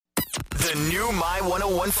The new My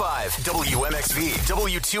 1015, WMXV,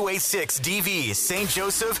 W286DV, St.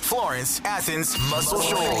 Joseph, Florence, Athens, Muscle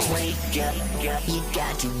Shoals. Wake up, you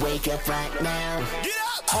got to wake up right now.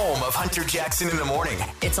 Home of Hunter Jackson in the morning.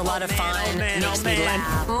 It's a lot of fun. Makes me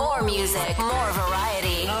laugh. More music, more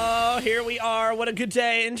variety. Oh, here we are. What a good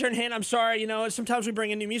day. Intern Han, I'm sorry. Sometimes we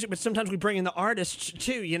bring in new music, but sometimes we bring in the artists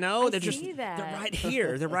too, They're right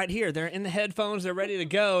here. They're right here. They're in the headphones. They're ready to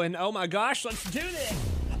go. And oh my gosh, let's do this.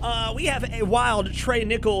 We have a wild Trey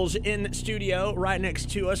Nichols in studio right next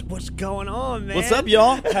to us. What's going on, man? What's up,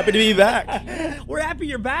 y'all? Happy to be back. We're happy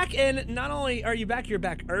you're back, and not only are you back, you're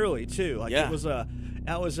back early too. Yeah.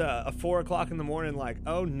 That was a 4 o'clock in the morning. Like,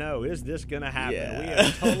 oh no, is this gonna happen?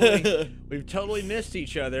 Yeah. We've totally missed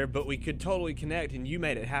each other, but we could totally connect, and you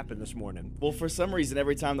made it happen this morning. Well, for some reason,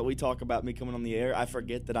 every time that we talk about me coming on the air, I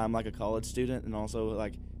forget that I'm like a college student and also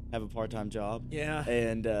like have a part-time job. Yeah.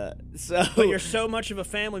 And But you're so much of a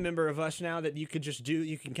family member of us now that you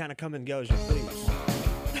can kind of come and go as you please.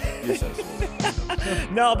 You're so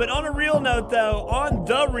sweet. No, but on a real note, though, on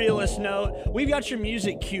the realest note, we've got your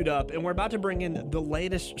music queued up, and we're about to bring in the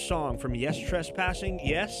latest song from Yes Trespassing.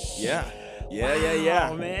 Yes? Yeah.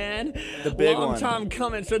 Oh, man. The big Long one. time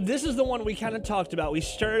coming. So this is the one we kind of talked about. We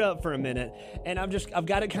stirred up for a minute, and I've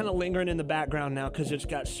got it kind of lingering in the background now because it's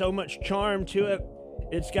got so much charm to it.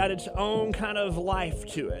 It's got its own kind of life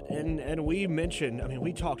to it. And we mentioned,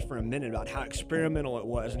 we talked for a minute about how experimental it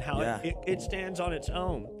was and how it stands on its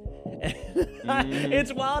own.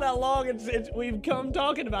 It's wild how long we've come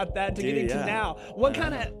talking about that to getting to now. What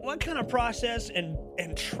kind of process and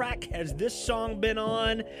track has this song been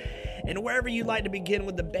on? And wherever you'd like to begin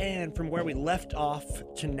with the band from where we left off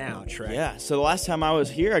to now, Trey. Yeah, so the last time I was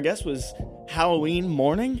here, I guess, was Halloween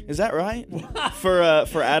morning. Is that right?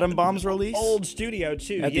 for Atom Bomb's release? Old studio,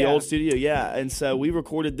 too. At the old studio, yeah. And so we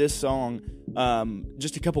recorded this song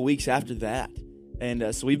just a couple weeks after that.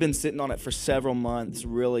 And so we've been sitting on it for several months,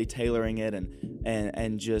 really tailoring it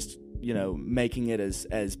and just, making it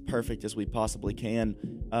as perfect as we possibly can.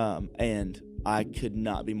 And I could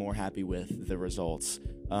not be more happy with the results.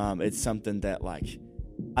 It's something that,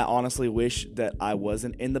 I honestly wish that I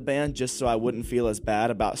wasn't in the band just so I wouldn't feel as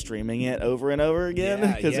bad about streaming it over and over again.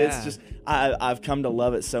 Because it's just, I've come to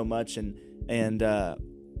love it so much, and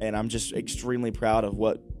I'm just extremely proud of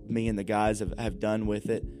what me and the guys have done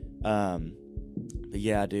with it. But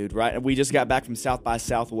yeah, dude, right? We just got back from South by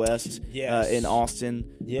Southwest in Austin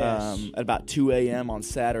at about 2 a.m. on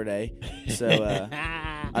Saturday. So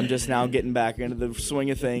I'm just now getting back into the swing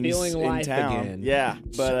of things Feeling in life town. again. Yeah,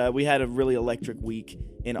 but we had a really electric week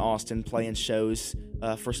in Austin, playing shows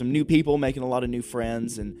for some new people, making a lot of new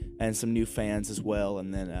friends and some new fans as well.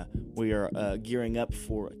 And then we are gearing up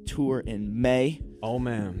for a tour in May. Oh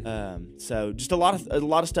man! So just a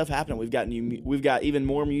lot of stuff happening. We've got even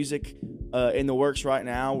more music in the works right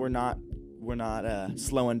now. We're not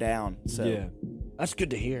slowing down. So yeah, that's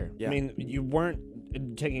good to hear. Yeah. You weren't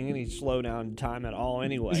taking any slowdown time at all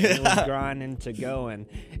anyway. It was grinding to going,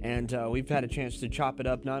 and we've had a chance to chop it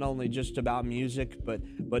up not only just about music, but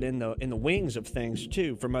in the wings of things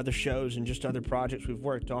too, from other shows and just other projects we've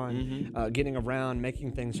worked on, getting around,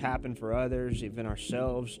 making things happen for others, even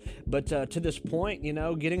ourselves. But to this point,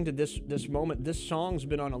 getting to this moment, this song's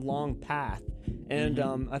been on a long path. And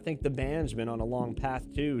I think the band's been on a long path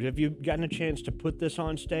too. Have you gotten a chance to put this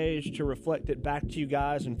on stage, to reflect it back to you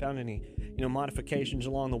guys, and found any modifications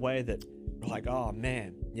along the way that were like, oh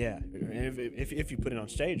man, yeah? If you put it on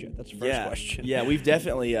stage yet, that's the first question. Yeah, we've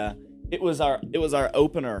definitely. It was our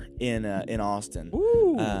opener in Austin.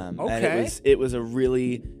 Ooh, okay. And it was a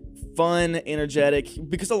really fun, energetic,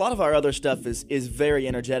 because a lot of our other stuff is very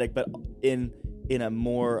energetic, but in a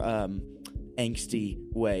more angsty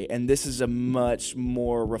way, and this is a much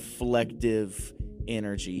more reflective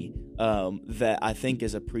energy that I think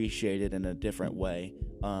is appreciated in a different way.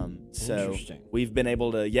 So we've been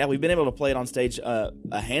able to play it on stage a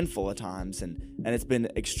handful of times, and it's been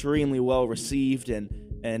extremely well received, and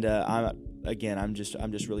I'm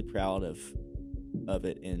just really proud of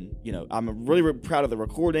it, and I'm really proud of the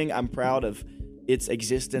recording. I'm proud of its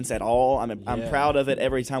existence at all. I'm proud of it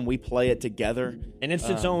every time we play it together. And it's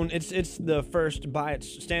its own. It's the first by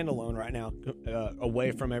its standalone right now,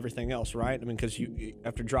 away from everything else, right? Because you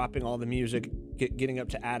after dropping all the music, getting up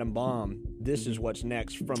to Atom Bomb, this is what's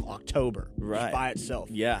next from October, right? By itself.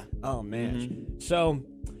 Yeah. Oh man. So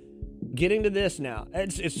getting to this now,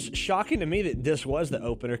 it's shocking to me that this was the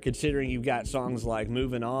opener, considering you've got songs like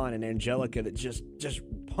Moving On and Angelica that just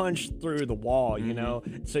punch through the wall,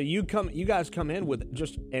 So you guys come in with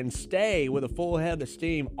and stay with a full head of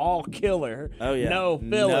steam, all killer. Oh yeah, no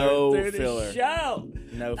filler no through filler. the show.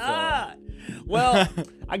 No filler. Well,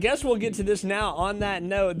 I guess we'll get to this now. On that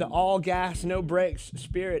note, the all gas, no brakes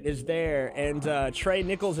spirit is there, and Trey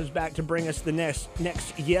Nichols is back to bring us the next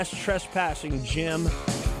Yes Trespassing Gym.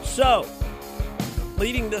 So,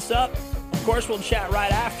 leading this up, of course, we'll chat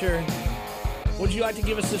right after. Would you like to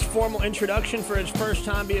give us this formal introduction for its first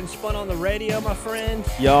time being spun on the radio, my friend?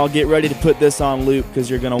 Y'all get ready to put this on loop because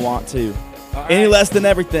you're going to want to. All right. Any less than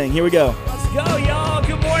everything. Here we go. Let's go, y'all.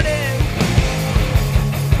 Good morning.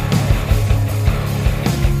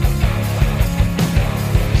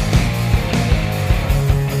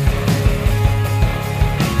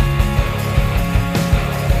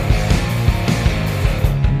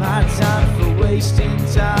 My time for wasting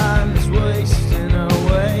time is wasting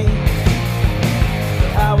away.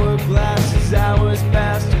 Hourglasses, hours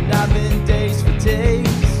past, and I've been days for days.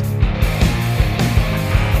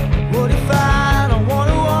 What if I don't want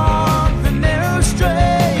to walk the narrow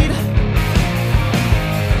straight?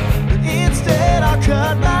 But instead I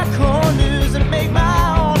cut my corners and make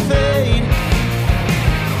my own fate.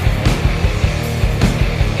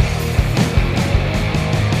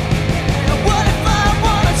 And what if I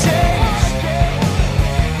want to change?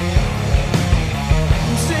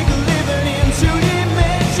 I'm sick of living in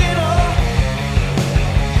two-dimensional.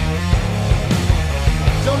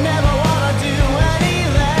 Don't ever want to do any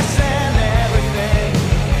less than everything.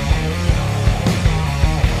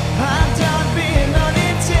 I'm done being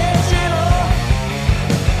unintentional.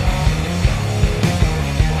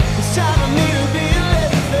 It's time for me to be a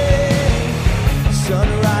living thing.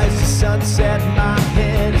 Sunrise to sunset, my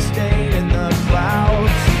head is staying in the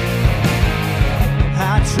clouds. I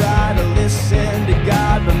try to listen to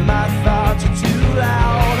God, but my thoughts are too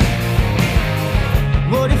loud.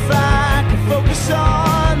 What if I could focus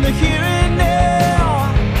on the here and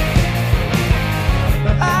now?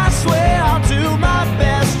 I swear I'll do my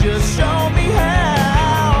best, just show me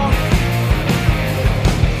how.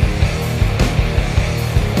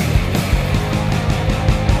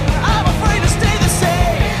 I'm afraid to stay the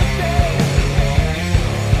same.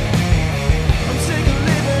 I'm sick of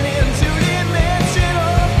living in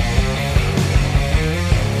two-dimensional.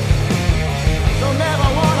 Don't ever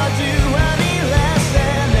wanna do any less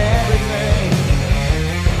than everything.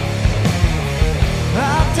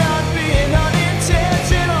 I'm done being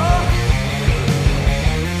unintentional.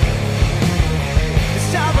 It's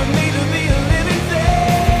time for me to be a living thing.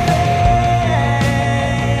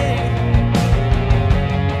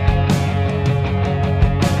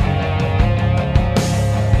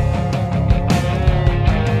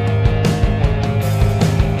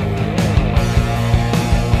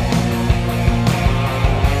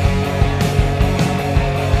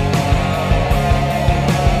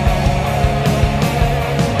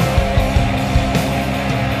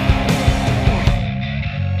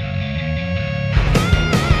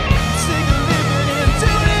 Sick of living in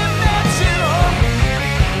two-dimensional.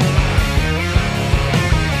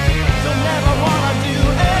 Don't ever wanna do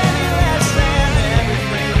any less than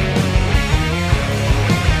everything.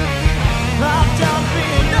 I'm done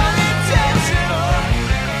being unintentional.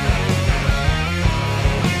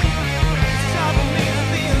 It's time for me to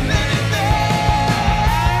be a living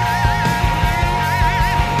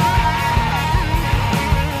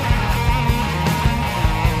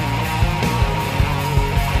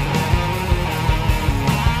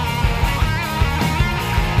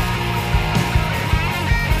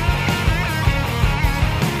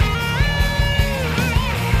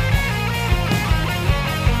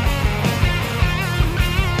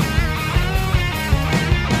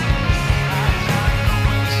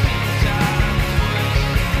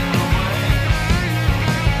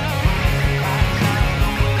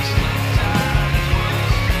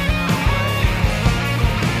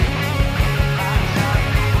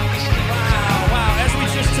Wow, as we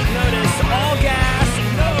just took notice, all gas,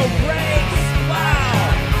 no brakes.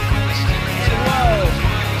 Wow. And whoa.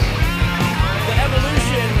 The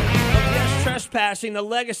evolution of Yes Trespassing, the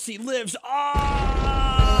legacy lives on.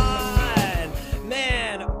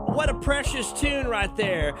 Man, what a precious tune right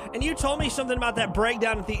there. And you told me something about that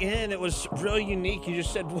breakdown at the end. It was really unique. You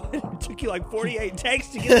just said, what? It took you like 48 takes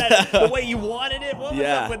to get that the way you wanted it. What was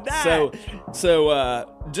up with that? So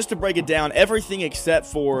just to break it down, everything except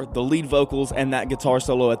for the lead vocals and that guitar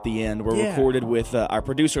solo at the end were Yeah. recorded with our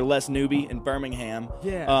producer Les Newby in Birmingham.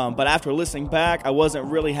 Yeah. But after listening back, I wasn't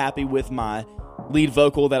really happy with my lead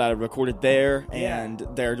vocal that I recorded there, and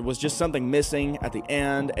there was just something missing at the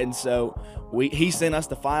end, and so he sent us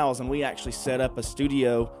the files, and we actually set up a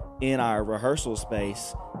studio in our rehearsal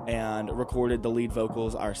space and recorded the lead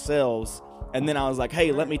vocals ourselves. And then I was like,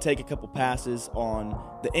 hey, let me take a couple passes on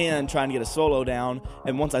the end, trying to get a solo down.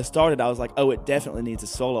 And once I started, I was like, oh, it definitely needs a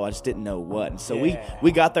solo. I just didn't know what. And so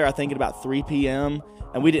we got there, I think, at about 3 p.m.,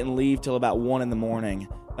 and we didn't leave till about 1 in the morning,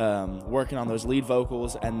 working on those lead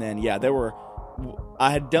vocals. And then,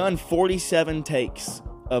 I had done 47 takes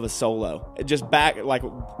of a solo, just back, like,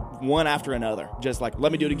 one after another, just like,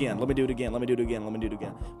 let me do it again, let me do it again, let me do it again, let me do it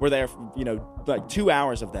again. We're there for, like 2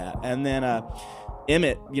 hours of that. And then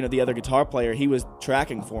Emmett, the other guitar player, he was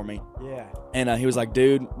tracking for me. Yeah. And he was like,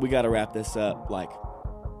 dude, we got to wrap this up. Like,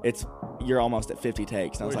 you're almost at 50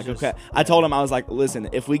 takes. And I was like, okay. I told him, I was like, listen,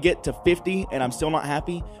 if we get to 50 and I'm still not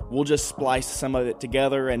happy, we'll just splice some of it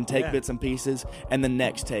together and take bits and pieces. And the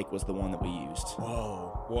next take was the one that we used.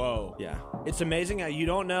 Whoa. Yeah. It's amazing how you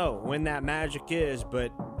don't know when that magic is,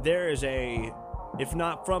 but there is if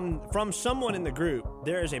not from someone in the group,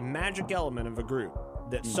 there is a magic element of a group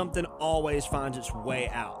that something always finds its way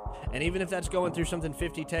out. And even if that's going through something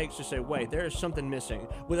 50 takes, to say, wait, there is something missing.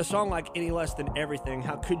 With a song like Any Less Than Everything,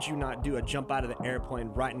 how could you not do a jump out of the airplane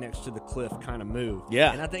right next to the cliff kind of move?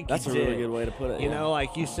 Yeah, and I think that's a really good way to put it. You know,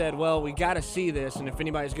 like you said, well, we got to see this, and if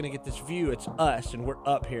anybody's going to get this view, it's us, and we're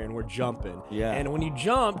up here, and we're jumping. Yeah. And when you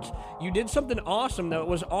jumped, you did something awesome, though. It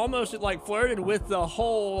was almost, it like flirted with the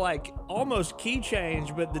whole, like, almost key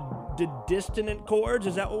change, but the dissonant chords,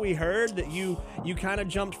 is that what we heard? That you kind of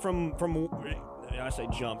jumped from I say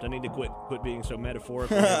jumped. I need to quit being so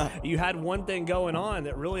metaphorical. You had one thing going on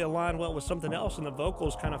that really aligned well with something else, and the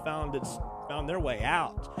vocals kind of found their way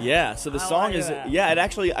out. Yeah. So the song is that. it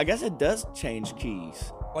actually, I guess it does change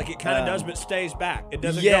keys. Like it kind of does, but stays back. It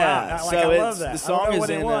doesn't go out. Like, so I love that. The song is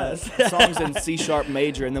in the song's in C sharp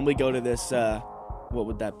major, and then we go to this. What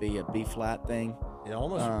would that be? A B flat thing? It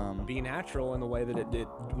almost be natural in the way that it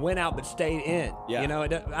went out but stayed in. Yeah.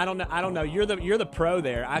 I don't know. You're the pro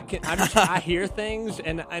there. I hear things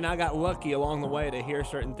and I got lucky along the way to hear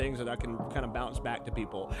certain things that I can kind of bounce back to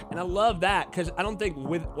people. And I love that because I think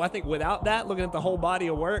without that, looking at the whole body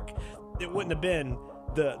of work, it wouldn't have been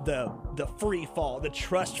the free fall, the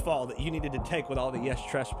trust fall that you needed to take with all the Yes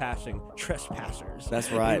Trespassers.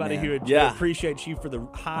 That's right. Anybody man. who appreciates you for the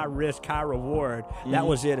high risk, high reward. That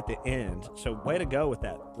was it at the end. So way to go with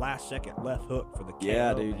that last second left hook for the KO.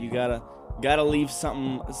 Yeah, dude, you gotta leave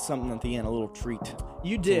something at the end, a little treat.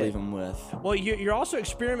 You did. To leave them with. Well, you're also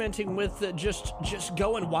experimenting with just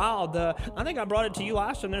going wild. I think I brought it to you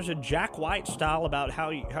last time. There's a Jack White style about how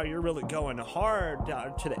you're really going hard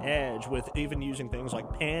to the edge with even using things like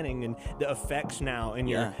panning and the effects now in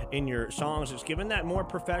your songs. It's given that more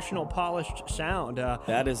professional, polished sound.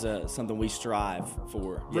 That is something we strive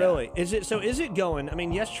for. Really? Is it? So is it going? I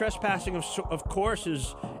mean, Yes Trespassing of course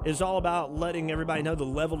is all about letting everybody know the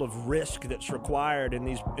level of risk that's required in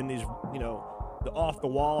these the off the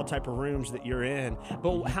wall type of rooms that you're in.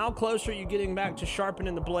 But how close are you getting back to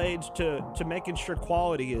sharpening the blades to making sure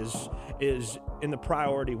quality is in the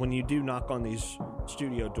priority when you do knock on these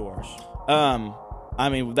studio doors? I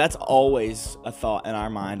mean, that's always a thought in our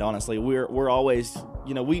mind. Honestly, we're always,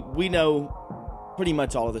 we know pretty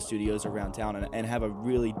much all of the studios around town and have a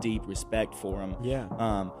really deep respect for them. Yeah.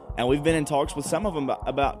 And we've been in talks with some of them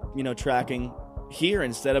about tracking here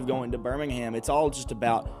instead of going to Birmingham. It's all just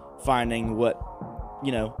about finding what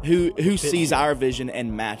who sees our vision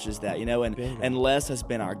and matches that, and Les has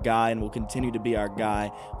been our guy and will continue to be our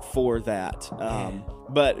guy for that.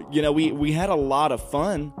 But we had a lot of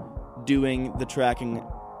fun doing the tracking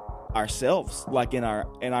ourselves, like in our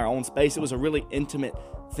own space. It was a really intimate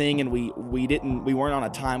thing, and we weren't on a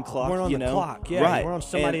time clock. We're on the clock, yeah. Right. We're on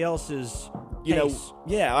somebody else's pace.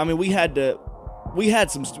 Yeah. I mean,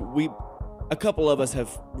 a couple of us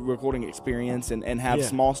have recording experience and have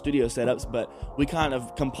small studio setups, but we kind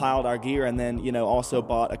of compiled our gear and then, also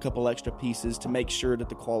bought a couple extra pieces to make sure that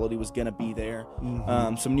the quality was going to be there.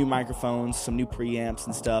 Mm-hmm. Some new microphones, some new preamps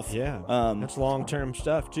and stuff. Yeah. That's long-term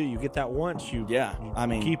stuff too. You get that once, you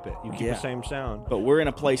keep it. You keep the same sound. But we're in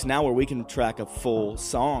a place now where we can track a full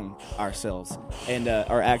song ourselves and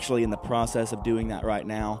are actually in the process of doing that right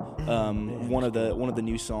now. One of the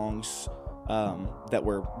new songs that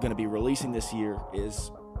we're going to be releasing this year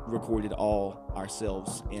is recorded all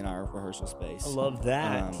ourselves in our rehearsal space. I love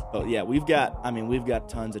that. But yeah, we've got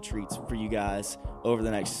tons of treats for you guys over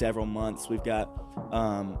the next several months. We've got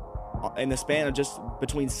in the span of just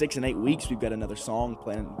between 6 and 8 weeks, we've got another song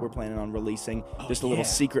we're planning on releasing. Just a little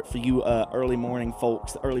secret for you early morning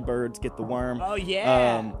folks. The early birds get the worm. Oh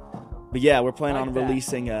yeah. But yeah, we're planning on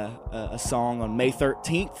releasing a song on May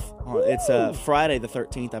 13th. It's Friday the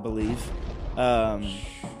 13th, I believe.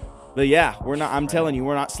 But yeah, I'm telling you,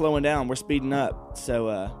 we're not slowing down. We're speeding up.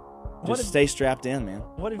 So just stay strapped in, man.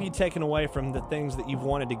 What have you taken away from the things that you've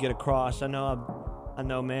wanted to get across? I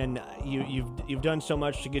know, man. You've done so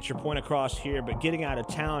much to get your point across here, but getting out of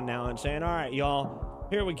town now and saying, all right, y'all,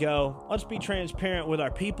 here we go. Let's be transparent with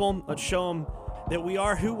our people. Let's show them that we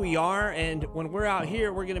are who we are, and when we're out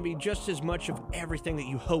here, we're going to be just as much of everything that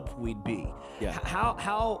you hope we'd be. Yeah.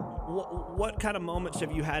 What kind of moments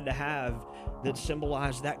have you had to have that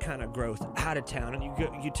symbolize that kind of growth out of town? And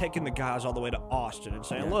you taking the guys all the way to Austin and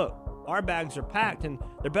saying, look, our bags are packed, and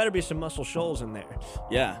there better be some Muscle Shoals in there.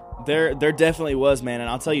 Yeah, there definitely was, man. And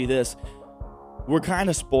I'll tell you this. We're kind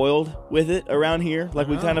of spoiled with it around here. Like,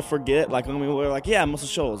 we kind of forget. Like, when we're like, yeah, Muscle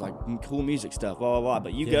Shoals, like, cool music stuff, blah, blah, blah.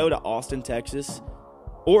 But you go to Austin, Texas,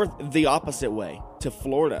 or the opposite way, to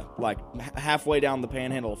Florida, like, halfway down the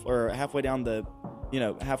Panhandle, or halfway down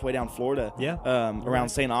Florida. Yeah. Around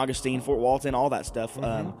St. Augustine, Fort Walton, all that stuff.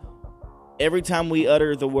 Every time we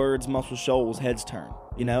utter the words Muscle Shoals, heads turn,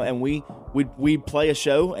 and we play a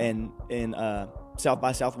show in South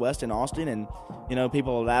by Southwest in Austin, and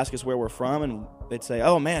people would ask us where we're from, and they'd say,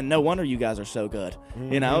 "Oh man, no wonder you guys are so good."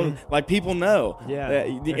 Like, people know. Yeah,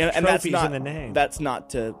 and that's not in the name. That's not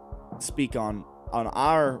to speak on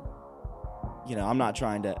our. I'm not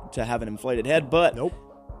trying to have an inflated head, but nope.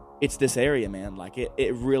 It's this area, man. Like,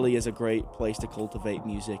 it really is a great place to cultivate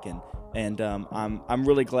music, and I'm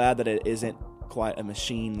really glad that it isn't quite a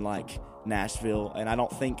machine like Nashville, and I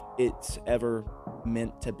don't think it's ever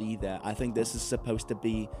meant to be that. I think this is supposed to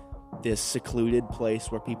be this secluded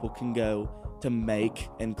place where people can go to make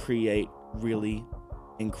and create really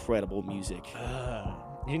incredible music.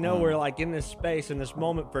 We're like in this space, in this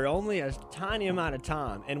moment, for only a tiny amount of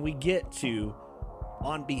time, and we get to,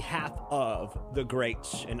 on behalf of the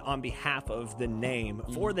greats and on behalf of the name,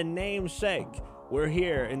 for the name's sake, we're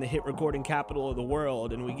here in the hit recording capital of the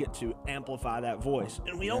world, and we get to amplify that voice.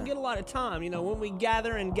 And we don't get a lot of time. When we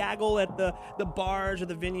gather and gaggle at the bars or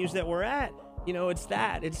the venues that we're at,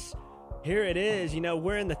 it's here it is.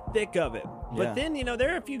 We're in the thick of it. But then,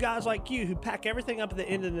 there are a few guys like you who pack everything up at the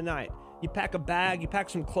end of the night. You pack a bag, you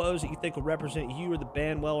pack some clothes that you think will represent you or the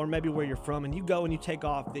band well, or maybe where you're from, and you go and you take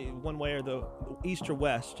off the one way or the east or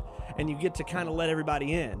west, and you get to kind of let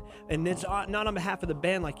everybody in. And it's not on behalf of the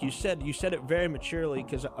band, like you said. You said it very maturely,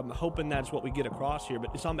 because I'm hoping that's what we get across here,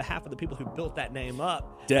 but it's on behalf of the people who built that name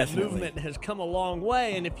up. Definitely. That movement has come a long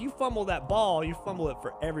way, and if you fumble that ball, you fumble it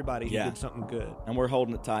for everybody who did something good. And we're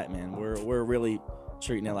holding it tight, man. We're really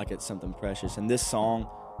treating it like it's something precious. And this song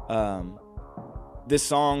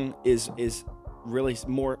is really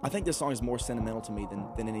more. I think this song is more sentimental to me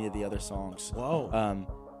than any of the other songs. Whoa.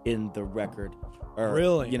 In the record, or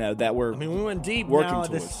really, that we're. We went deep working now.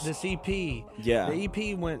 Towards. This EP. Yeah. The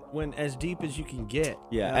EP went as deep as you can get.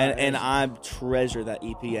 Yeah, and I treasure that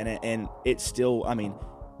EP, and it's still.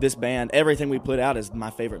 This band, everything we put out is my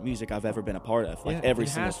favorite music I've ever been a part of. Like, every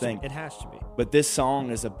single thing. It has to be. But this song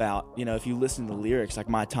is about, if you listen to the lyrics, like,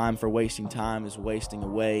 my time for wasting time is wasting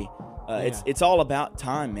away. It's all about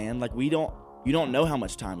time, man. Like, you don't know how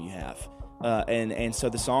much time you have. And so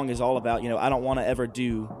the song is all about, I don't want to ever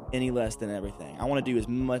do any less than everything. I want to do as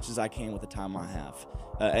much as I can with the time I have.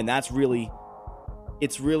 And that's really,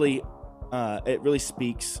 it really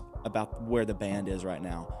speaks about where the band is right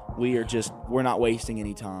now. We're not wasting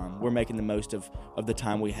any time. We're making the most of the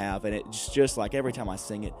time we have. And it's just like, every time I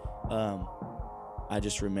sing it, I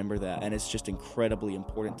just remember that. And it's just incredibly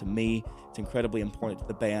important to me. It's incredibly important to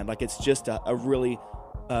the band. Like, it's just a really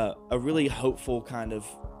hopeful kind of,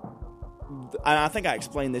 I think I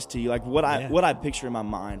explained this to you, like, what I picture in my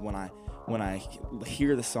mind when I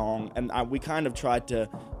hear the song. And we kind of tried to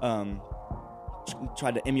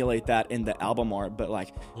emulate that in the album art,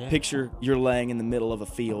 but picture you're laying in the middle of a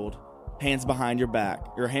field, hands behind your back,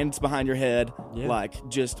 your hands behind your head, like,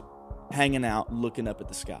 just hanging out, looking up at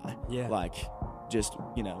the sky, like, just,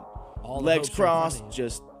 all legs crossed,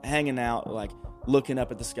 just hanging out, like, looking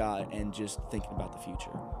up at the sky and just thinking about the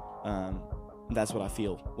future. That's what I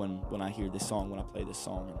feel when I hear this song, when I play this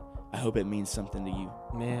song, and I hope it means something to you.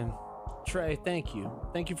 Man, Trey, thank you.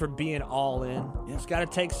 Thank you for being all in. Yeah. It's got to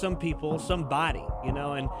take some people, somebody,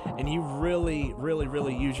 and you really, really,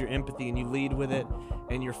 really use your empathy, and you lead with it,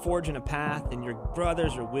 and you're forging a path, and your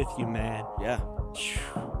brothers are with you, man. Yeah.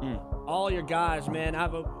 All your guys, man.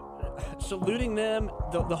 Saluting them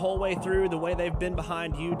the whole way through, the way they've been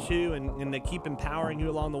behind you too, and they keep empowering you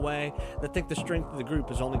along the way. I think the strength of the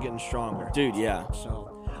group is only getting stronger. Dude, yeah. So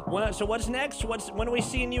what's next? When are we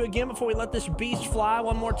seeing you again before we let this beast fly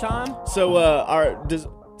one more time? So does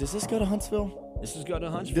this go to Huntsville? This is go to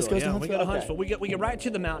Huntsville. This goes to We Huntsville? go to Okay. Huntsville. We get right to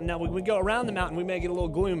the mountain. Now we go around the mountain. We may get a little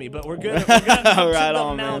gloomy, but we're good. We're going to Right the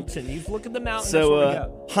on, man. mountain. You look at the mountain. That's where we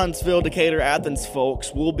So, go. Huntsville, Decatur, Athens,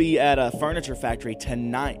 folks, we'll be at a furniture factory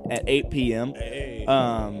tonight at 8 p.m. Hey.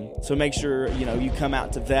 So make sure you come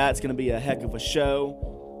out to that. It's going to be a heck of a show.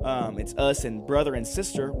 It's us and brother and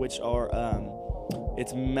sister, which are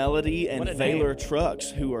it's Melody and What a Valor name. Trucks,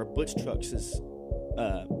 who are Butch Trucks'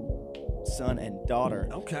 son and daughter.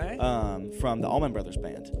 Okay. From the Allman Brothers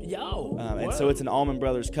band. Yo. And so it's an Allman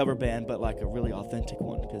Brothers cover band, but like a really authentic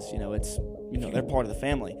one because it's they're part of the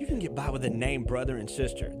family. You can get by with the name brother and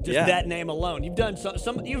sister. Just Yeah. that name alone. You've done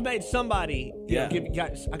some. You've made somebody. Yeah.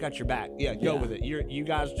 Guys, I got your back. Yeah, go Yeah. with it. You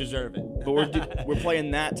guys deserve it. But we're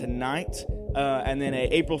playing that tonight, and then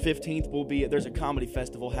April 15th there's a comedy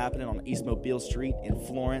festival happening on East Mobile Street in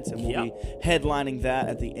Florence, and we'll be headlining that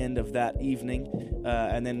at the end of that evening.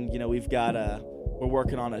 And then we've got we're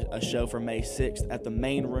working on a show for May 6th at the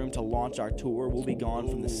main room to launch our tour. We'll be gone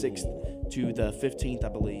from the 6th to the 15th, I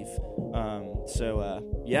believe.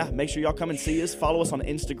 Make sure y'all come and see us. Follow us on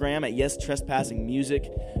Instagram at Yes Trespassing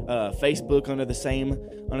Music, Facebook under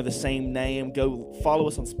the same name. Go follow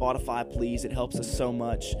us on Spotify, please. It helps us so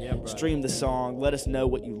much. Yeah, bro. Stream the song. Let us know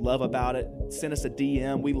what you love about it. Send us a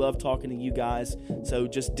DM. We love talking to you guys. So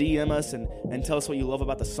just DM us and tell us what you love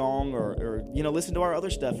about the song, or listen to our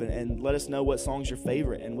other stuff and let us know what song's your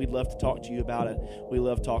favorite. And we'd love to talk to you about it. We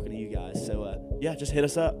love talking to you guys. So just hit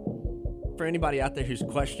us up. For anybody out there who's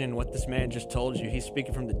questioning what this man just told you, he's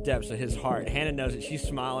speaking from the depths of his heart. Hannah knows it. She's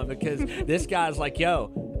smiling because this guy's like,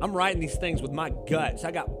 yo, I'm writing these things with my guts.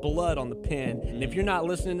 I got blood on the pen. And if you're not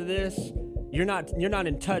listening to this, you're not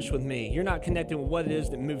in touch with me. You're not connecting with what it is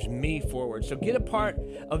that moves me forward. So get a part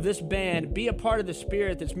of this band. Be a part of the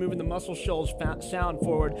spirit that's moving the Muscle Shoals sound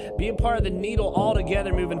forward. Be a part of the Needle all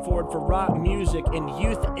together moving forward for rock music and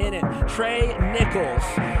youth in it. Trey Nichols,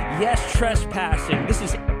 Yes Trespassing. This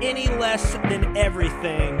is Any Less Than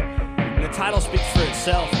Everything. And the title speaks for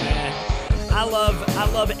itself, man. I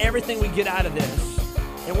love everything we get out of this.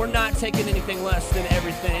 And we're not taking anything less than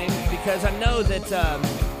everything because I know that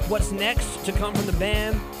what's next to come from the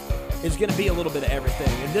band is going to be a little bit of everything.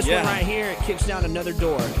 And this one right here, it kicks down another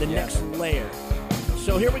door, the next layer.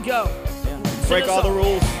 So here we go. Break all the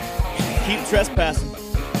rules. Keep trespassing.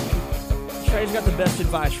 Trey's got the best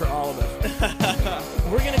advice for all of us.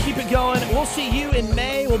 We're going to keep it going. We'll see you in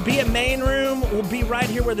May. We'll be at Main Room. We'll be right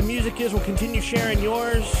here where the music is. We'll continue sharing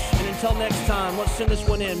yours. And until next time, let's send this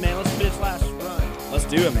one in, man. Let's finish its last run. Let's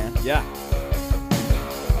do it, man. Yeah.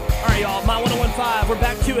 All right, y'all, My 1015, we're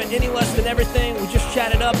back to it. Any Less Than Everything. We just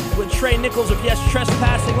chatted up with Trey Nichols of Yes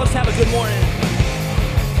Trespassing. Let's have a good morning.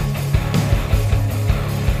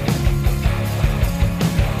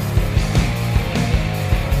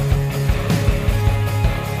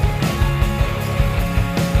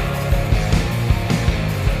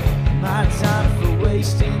 My time for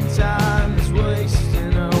wasting time is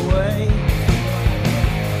wasting away.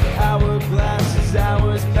 Hourglasses,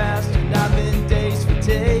 hours past, and I've been days for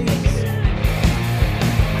days.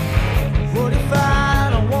 What if I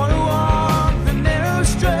don't want to walk the narrow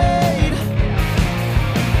straight?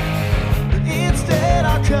 Instead,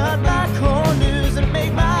 I'll cut my corners and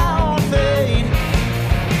make my own fade.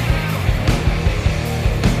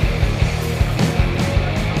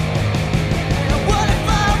 And what if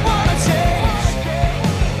I wanna change?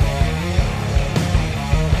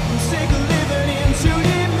 I'm sick of living in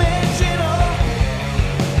two-dimensional.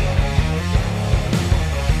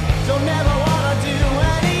 Don't ever wanna do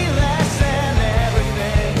any less than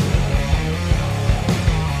everything.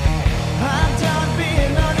 I'm done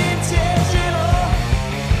being unintentional.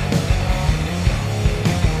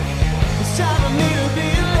 It's time for me to be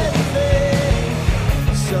a living thing.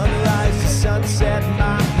 Sunrise to sunset,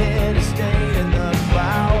 my head is staying in the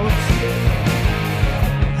clouds.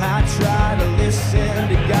 I try to listen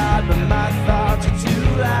to God, but my thoughts are too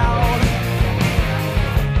loud.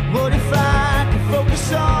 What if I could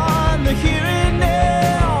focus on the here and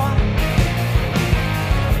now?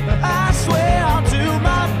 I swear I'll do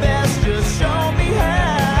my best, just show me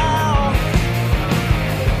how.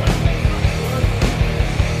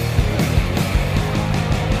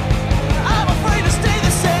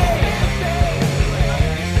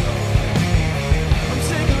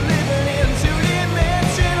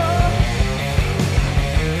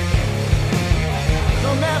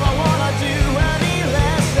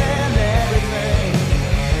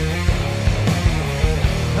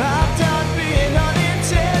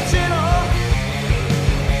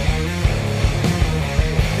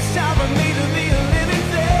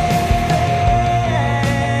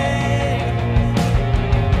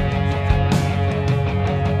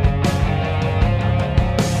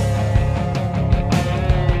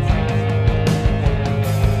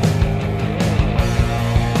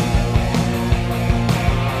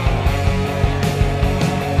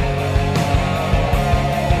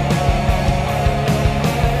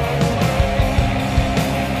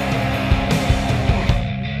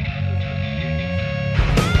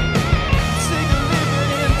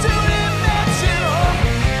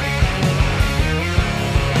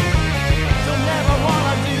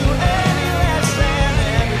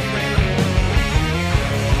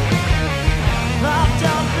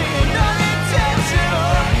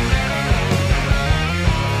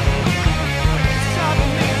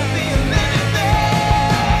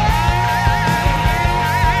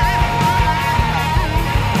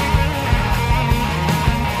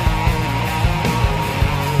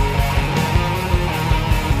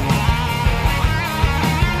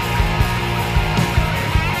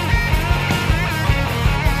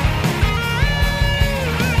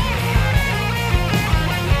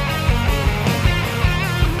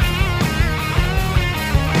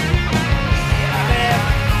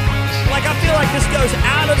 This goes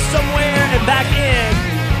out of somewhere and back in.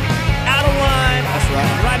 Out of line. That's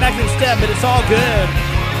right. Right back in step, but it's all good.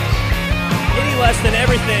 Any less than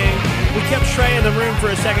everything. We kept Trey in the room for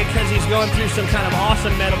a second because he's going through some kind of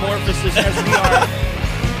awesome metamorphosis as we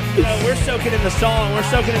are. We're soaking in the song. We're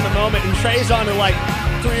soaking in the moment. And Trey's on to like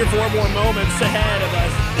 3 or 4 more moments ahead of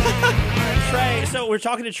us. Trey, so we're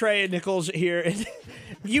talking to Trey Nichols here. And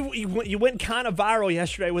you went kind of viral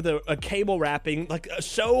yesterday with a cable wrapping, like a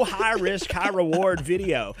so high risk, high reward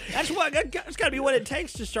video. That's got to be what it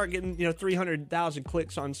takes to start getting 300,000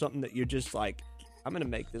 clicks on something that you're just like, I'm gonna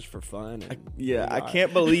make this for fun. I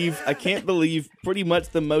can't believe pretty much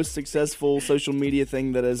the most successful social media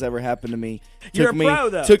thing that has ever happened to me. You're a pro,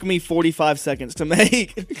 though. Took me 45 seconds to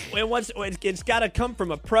make. It's got to come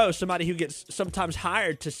from a pro, somebody who gets sometimes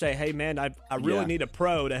hired to say, "Hey, man, I really need a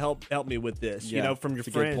pro to help me with this." Yeah, from your that's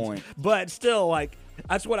a friends. good point. But still, like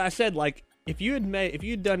that's what I said. Like if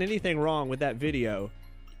you'd done anything wrong with that video,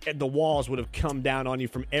 the walls would have come down on you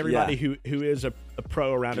from everybody who is a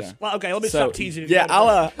pro around us. Well, okay, let me stop teasing. Yeah,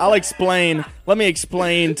 I'll explain. Let me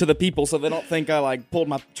explain to the people so they don't think I like pulled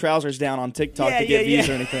my trousers down on TikTok to get views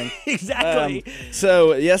or anything. Exactly.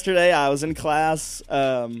 So yesterday I was in class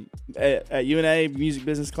at UNA music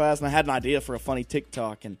business class, and I had an idea for a funny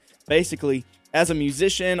TikTok. And basically, as a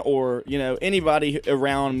musician or anybody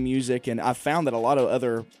around music, and I've found that a lot of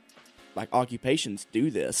other like occupations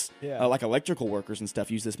do this, like electrical workers and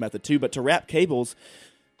stuff use this method too. But to wrap cables,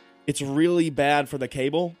 it's really bad for the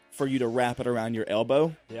cable for you to wrap it around your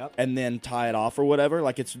elbow and then tie it off or whatever.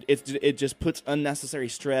 Like it just puts unnecessary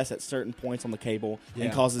stress at certain points on the cable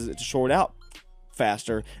and causes it to short out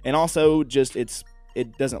faster. And also just it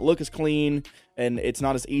doesn't look as clean, and it's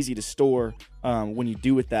not as easy to store when you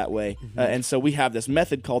do it that way. And so we have this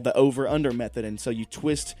method called the over-under method. And so you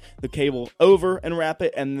twist the cable over and wrap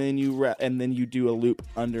it, and then you do a loop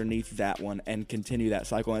underneath that one and continue that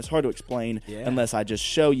cycle. And it's hard to explain unless I just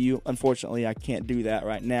show you. Unfortunately, I can't do that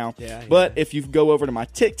right now. But if you go over to my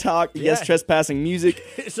TikTok, Yes Trespassing Music,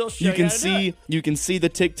 you can see the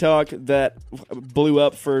TikTok that blew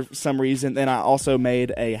up for some reason. Then I also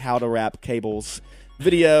made a how to wrap cables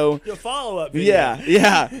video. Your follow-up video.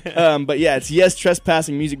 But it's Yes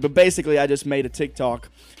Trespassing Music. But basically, I just made a TikTok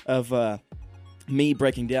of me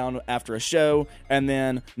breaking down after a show, and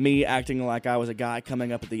then me acting like I was a guy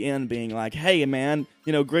coming up at the end being like, "Hey, man,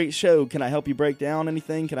 great show. Can I help you break down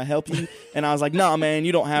anything? Can I help you?" And I was like, "No, man,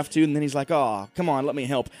 you don't have to." And then he's like, "Oh, come on, let me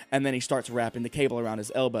help." And then he starts wrapping the cable around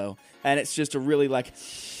his elbow. And it's just a really like...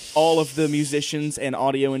 all of the musicians and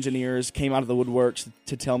audio engineers came out of the woodworks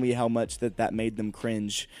to tell me how much that made them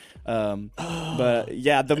cringe. But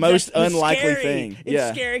yeah, the most unlikely thing.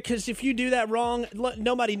 It's scary because if you do that wrong,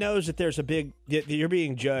 nobody knows that you're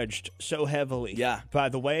being judged so heavily. Yeah. By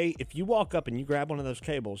the way, if you walk up and you grab one of those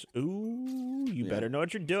cables, you better know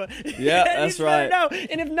what you're doing. Yeah, that's right. No,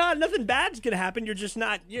 and if not, nothing bad's gonna happen. You're just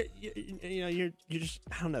not. You're just.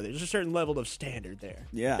 I don't know. There's a certain level of standard there.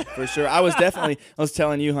 Yeah, for sure. I was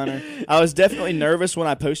telling you, Hunter, I was definitely nervous when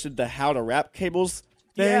I posted the how to wrap cables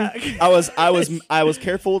thing. Yeah. I was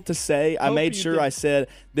careful to say. I made sure I said,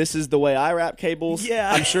 "This is the way I wrap cables."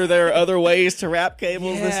 Yeah. I'm sure there are other ways to wrap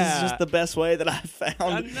cables. This is just the best way that I found.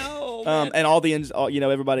 I know. And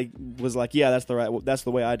everybody was like, "Yeah, that's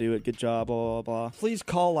the way I do it. Good job." Blah blah blah. Please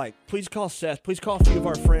call Seth. Please call a few of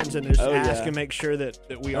our friends and just ask and make sure that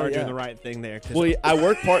we are doing the right thing there. Well, I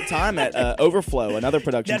work part time at Overflow, another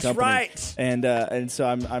production company. That's right. And so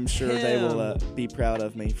I'm sure they will be proud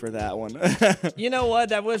of me for that one. You know what?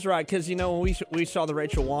 That was right, because when we saw the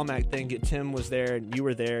Rachel Womack thing, Tim was there and you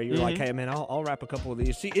were there. You were like, "Hey man, I'll wrap a couple of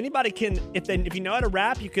these." See, anybody can if you know how to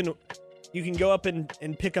wrap, you can go up and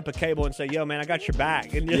pick up a cable and say, "Yo man, I got your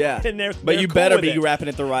back." And but you better be wrapping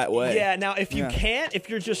it the right way. Yeah. Now, if you can't, if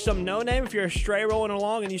you're just some no name, if you're a stray rolling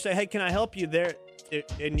along and you say, "Hey, can I help you?"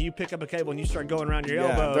 And you pick up a cable and you start going around your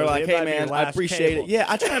elbow. They're like, "Hey man, I appreciate it." Yeah,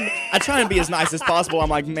 I try and be as nice as possible. I'm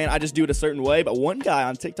like, "Man, I just do it a certain way." But one guy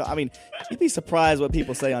on TikTok, I mean, you'd be surprised what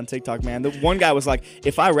people say on TikTok, man. The one guy was like,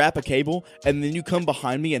 "If I wrap a cable and then you come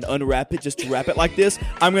behind me and unwrap it just to wrap it like this,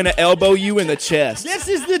 I'm gonna elbow you in the chest." This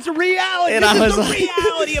is the reality. And this is the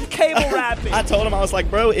reality of cable wrapping. I told him, I was like,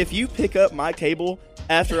 "Bro, if you pick up my cable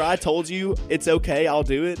after I told you it's okay, I'll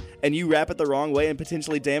do it, and you wrap it the wrong way and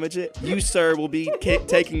potentially damage it, you, sir, will be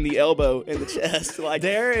taking the elbow in the chest. Like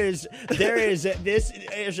there is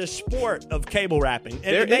a sport of cable wrapping. And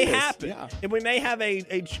There it may is, happen. yeah. And we may have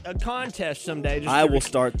a contest someday. I will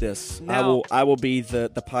start this. Now- I will be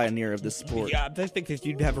the pioneer of this sport. Yeah, I think that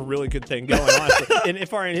you'd have a really good thing going on. And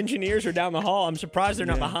if our engineers are down the hall, I'm surprised they're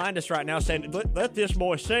not behind us right now saying, let this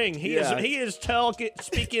boy sing. He is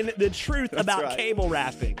speaking the truth about right. cable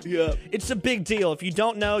wrapping. Yep. It's a big deal. If you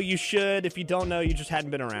don't know, you should. If you don't know, you just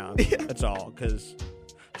hadn't been around. That's all. Because,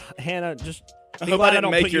 Hannah, just... I hope I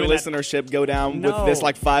didn't make your listenership go down with this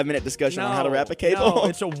 5-minute discussion on how to wrap a cable. No,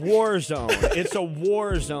 it's a war zone. It's a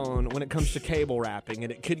war zone when it comes to cable wrapping,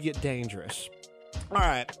 and it could get dangerous. All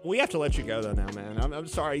right, we have to let you go though now, man. I'm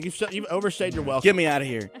sorry. You've overstayed your welcome. Get me out of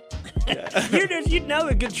here. You know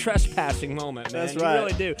a good trespassing moment, man. That's right. You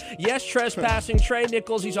really do. Yes, trespassing. Trey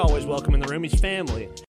Nichols, he's always welcome in the room. He's family.